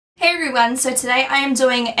everyone, so today I am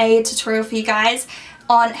doing a tutorial for you guys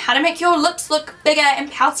on how to make your lips look bigger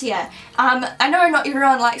and poutier. I know not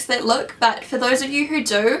everyone likes that look, but for those of you who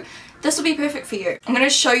do, this will be perfect for you. I'm going to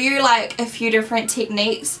show you like a few different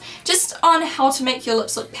techniques just on how to make your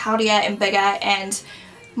lips look poutier and bigger and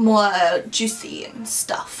more juicy and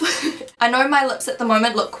stuff. I know my lips at the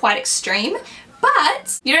moment look quite extreme,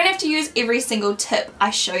 but you don't have to use every single tip I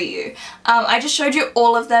show you. I just showed you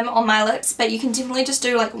all of them on my lips, but you can definitely just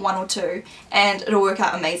do like one or two and it'll work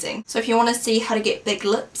out amazing. So if you want to see how to get big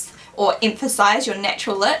lips or emphasize your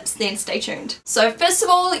natural lips, then stay tuned. So first of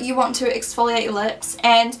all, you want to exfoliate your lips,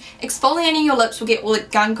 and exfoliating your lips will get all the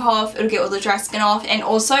gunk off, it'll get all the dry skin off, and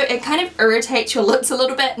also it kind of irritates your lips a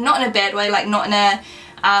little bit, not in a bad way, like not in a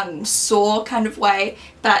sore kind of way,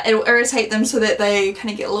 but it'll irritate them so that they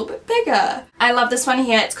kind of get a little bit bigger. I love this one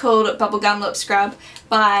here. It's called Bubblegum Lip Scrub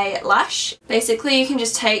by Lush. Basically you can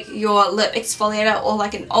just take your lip exfoliator or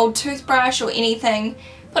like an old toothbrush or anything,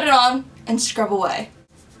 put it on and scrub away.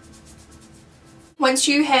 Once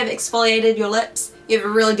you have exfoliated your lips, you have a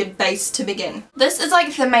really good base to begin. This is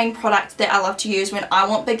like the main product that I love to use when I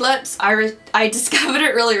want big lips. I discovered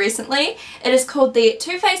it really recently. It is called the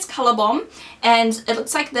Too Faced Colour Bomb, and it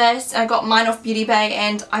looks like this. I got mine off Beauty Bay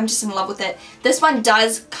and I'm just in love with it. This one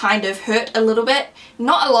does kind of hurt a little bit.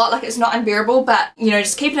 Not a lot, like it's not unbearable, but you know,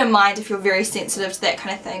 just keep it in mind if you're very sensitive to that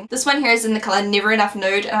kind of thing. This one here is in the colour Never Enough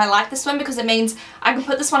Nude, and I like this one because it means I can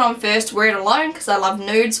put this one on first, wear it alone because I love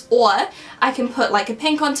nudes, or I can put like a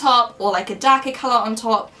pink on top or like a darker colour on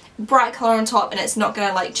top, bright colour on top, and it's not going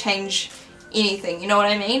to like change anything, you know what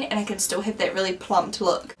I mean? And I can still have that really plumped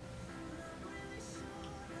look.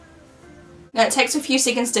 Now it takes a few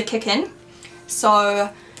seconds to kick in,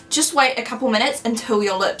 so just wait a couple minutes until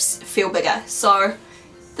your lips feel bigger. So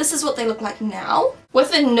this is what they look like now.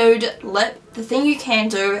 With a nude lip, the thing you can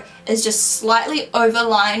do is just slightly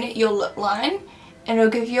overline your lip line and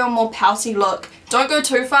it'll give you a more pouty look. Don't go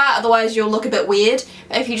too far, otherwise you'll look a bit weird,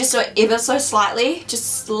 but if you just do it ever so slightly,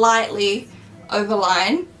 just slightly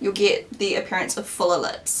overline, you'll get the appearance of fuller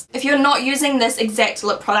lips. If you're not using this exact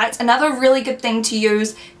lip product, another really good thing to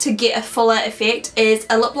use to get a fuller effect is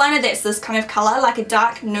a lip liner that's this kind of colour, like a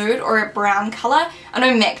dark nude or a brown colour. I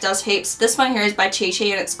know MAC does heaps. This one here is by Chi Chi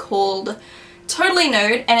and it's called Totally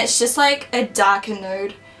Nude, and it's just like a darker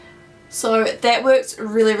nude. So that works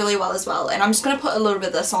really, really well as well. And I'm just going to put a little bit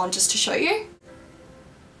of this on just to show you.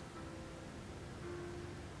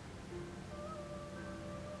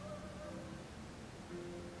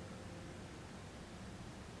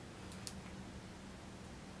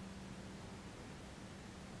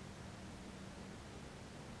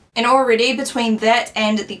 And already between that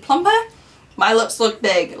and the plumper, my lips look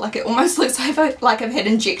big. Like it almost looks like I've had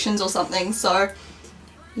injections or something, so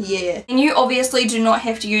yeah. And you obviously do not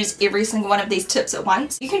have to use every single one of these tips at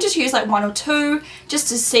once. You can just use like one or two just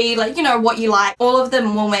to see, like, you know, what you like. All of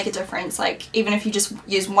them will make a difference. Like even if you just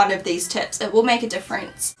use one of these tips, it will make a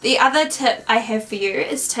difference. The other tip I have for you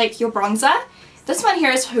is take your bronzer. This one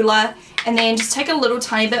here is Hoola, and then just take a little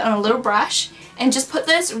tiny bit on a little brush and just put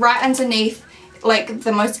this right underneath like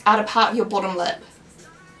the most outer part of your bottom lip.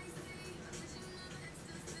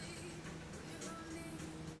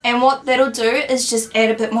 And what that'll do is just add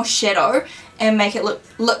a bit more shadow and make it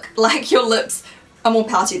look like your lips are more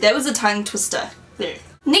pouty. That was a tongue twister there.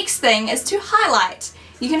 Next thing is to highlight.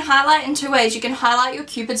 You can highlight in two ways. You can highlight your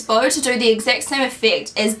cupid's bow to do the exact same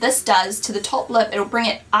effect as this does to the top lip. It'll bring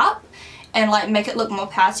it up and like make it look more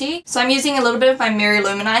pouty. So I'm using a little bit of my Mary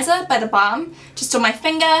Luminizer by The Balm just on my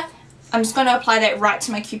finger. I'm just going to apply that right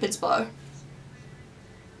to my cupid's bow.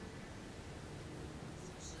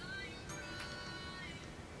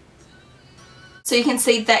 So you can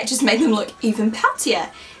see that just made them look even poutier.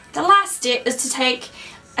 The last step is to take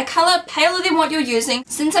a colour paler than what you're using.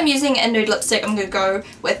 Since I'm using a nude lipstick, I'm going to go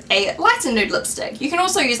with a lighter nude lipstick. You can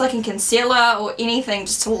also use like a concealer or anything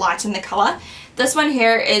just to lighten the colour. This one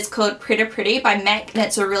here is called Pretty by MAC, and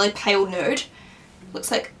it's a really pale nude.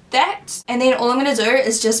 Looks like that. And then all I'm going to do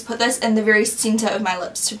is just put this in the very centre of my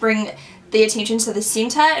lips to bring the attention to the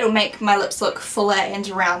centre. It'll make my lips look fuller and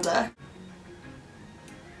rounder.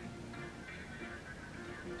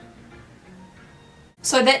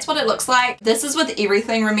 So that's what it looks like. This is with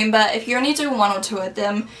everything. Remember, if you only do one or two of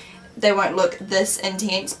them, they won't look this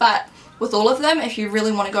intense, but with all of them, if you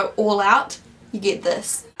really want to go all out, you get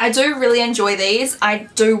this. I do really enjoy these. I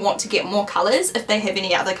do want to get more colours. If they have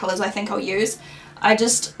any other colours I think I'll use. I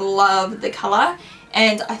just love the colour,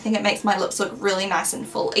 and I think it makes my lips look really nice and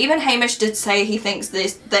full. Even Hamish did say he thinks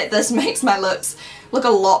that this makes my lips look a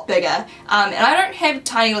lot bigger. And I don't have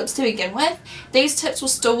tiny lips to begin with. These tips will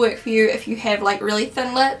still work for you if you have like really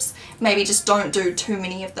thin lips, maybe just don't do too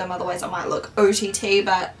many of them, otherwise it might look OTT,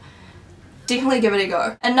 but definitely give it a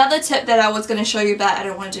go. Another tip that I was going to show you, but I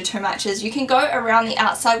don't want to do too much, is you can go around the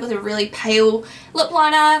outside with a really pale lip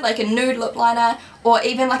liner, like a nude lip liner, or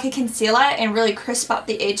even like a concealer, and really crisp up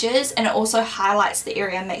the edges, and it also highlights the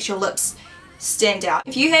area and makes your lips stand out.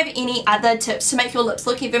 If you have any other tips to make your lips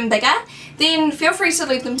look even bigger, then feel free to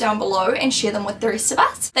leave them down below and share them with the rest of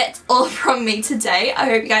us. That's all from me today. I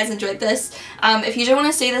hope you guys enjoyed this. If you do want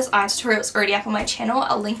to see this eye tutorial, it's already up on my channel.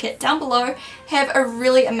 I'll link it down below. Have a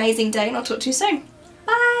really amazing day, and I'll talk to you soon.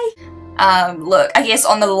 Bye! Look, I guess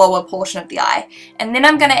on the lower portion of the eye. And then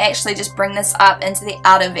I'm going to actually just bring this up into the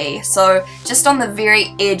outer V. So just on the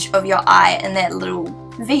very edge of your eye in that little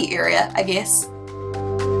V area, I guess.